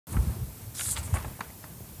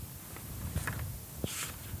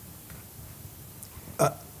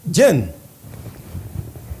Jen.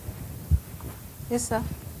 Yes, sir.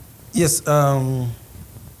 Yes,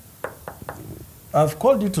 I've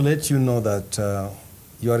called you to let you know that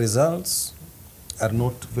your results are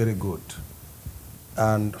not very good.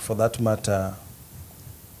 And for that matter,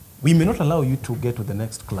 we may not allow you to get to the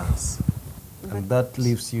next class. And that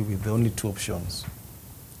leaves you with only two options.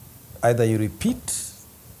 Either you repeat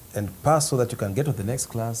and pass so that you can get to the next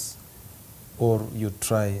class, or you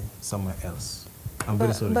try somewhere else. I'm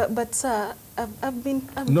very sorry. But sir, I've been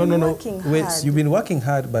working hard. Wait, you've been working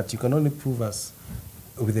hard, but you can only prove us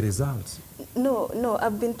with the results. No,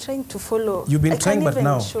 I've been trying to follow. You've been trying, but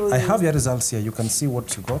now I have your results here. You can see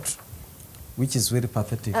what you got, which is very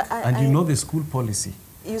pathetic. And you know the school policy.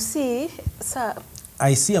 You see, sir.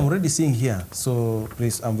 I see, I'm already seeing here. So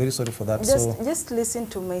please, I'm very sorry for that. Just listen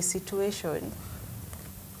to my situation.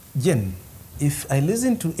 Jen, if I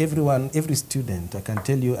listen to every student, I can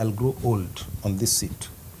tell you I'll grow old on this seat.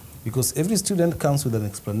 Because every student comes with an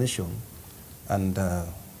explanation, and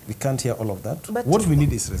we can't hear all of that. But what we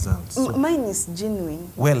need is results. So. Mine is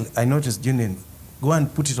genuine. Well, I know it's genuine. Go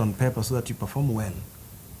and put it on paper so that you perform well.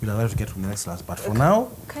 We'll allow you to get to the next class. But for now...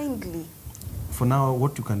 Kindly. For now,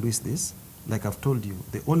 what you can do is this. Like I've told you,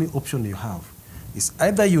 the only option you have is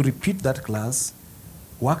either you repeat that class,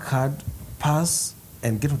 work hard, pass,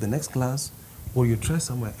 and get to the next class, or you try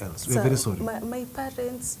somewhere else. We're very sorry. My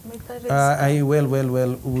parents.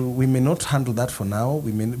 Well, we may not handle that for now.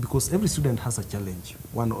 We may, because every student has a challenge,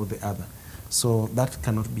 one or the other. So that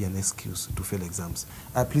cannot be an excuse to fail exams.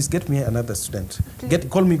 Please get me another student.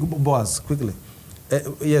 Call me Boaz, quickly.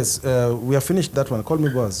 Yes, we have finished that one. Call me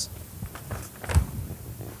Boaz.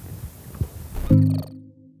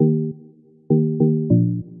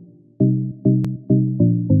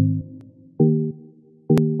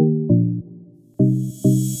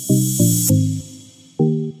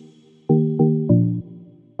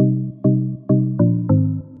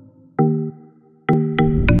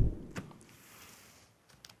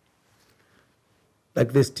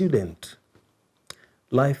 Like the student,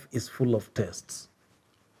 life is full of tests.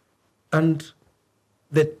 And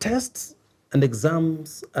the tests and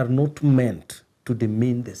exams are not meant to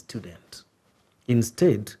demean the student.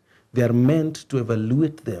 Instead, they are meant to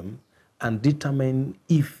evaluate them and determine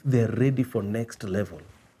if they're ready for next level.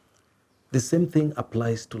 The same thing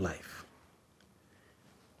applies to life.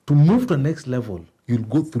 To move to the next level, you'll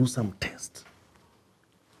go through some tests.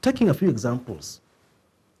 Taking a few examples.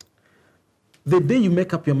 The day you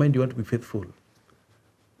make up your mind you want to be faithful,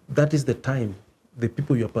 that is the time the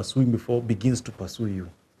people you are pursuing before begins to pursue you.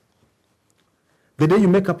 The day you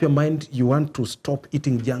make up your mind you want to stop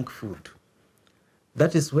eating junk food,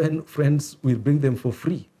 that is when friends will bring them for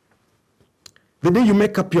free. The day you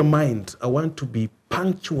make up your mind, I want to be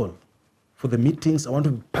punctual for the meetings, I want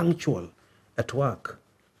to be punctual at work,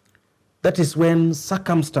 that is when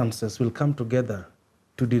circumstances will come together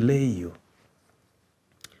to delay you.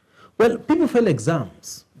 Well, people fail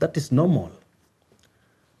exams. That is normal.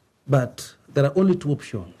 But there are only two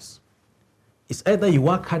options. It's either you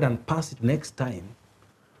work hard and pass it next time,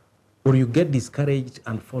 or you get discouraged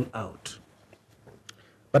and fall out.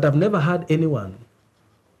 But I've never had anyone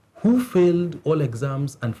who failed all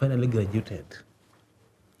exams and finally graduated.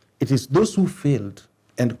 It is those who failed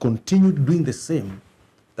and continued doing the same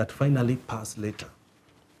that finally pass later.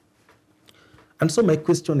 And so my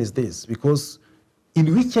question is this, because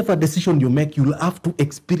in whichever decision you make, you'll have to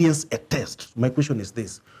experience a test. My question is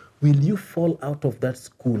this, will you fall out of that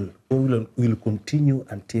school or will you continue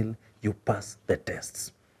until you pass the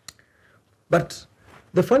tests? But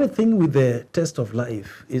the funny thing with the test of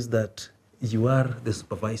life is that you are the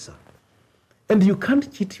supervisor and you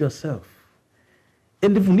can't cheat yourself.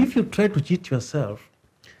 And even if you try to cheat yourself,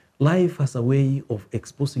 life has a way of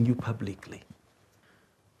exposing you publicly.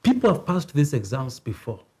 People have passed these exams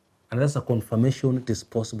before, and that's a confirmation it is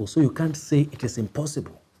possible. So you can't say it is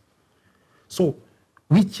impossible. So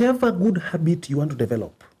whichever good habit you want to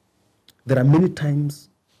develop, there are many times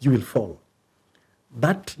you will fall.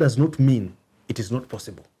 That does not mean it is not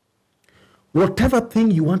possible. Whatever thing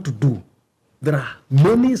you want to do, there are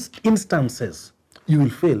many instances you will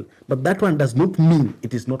fail, but that one does not mean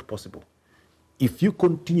it is not possible. If you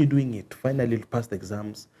continue doing it, finally you'll pass the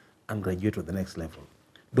exams and graduate to the next level.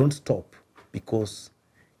 Don't stop, because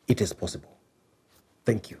it is possible.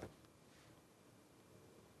 Thank you.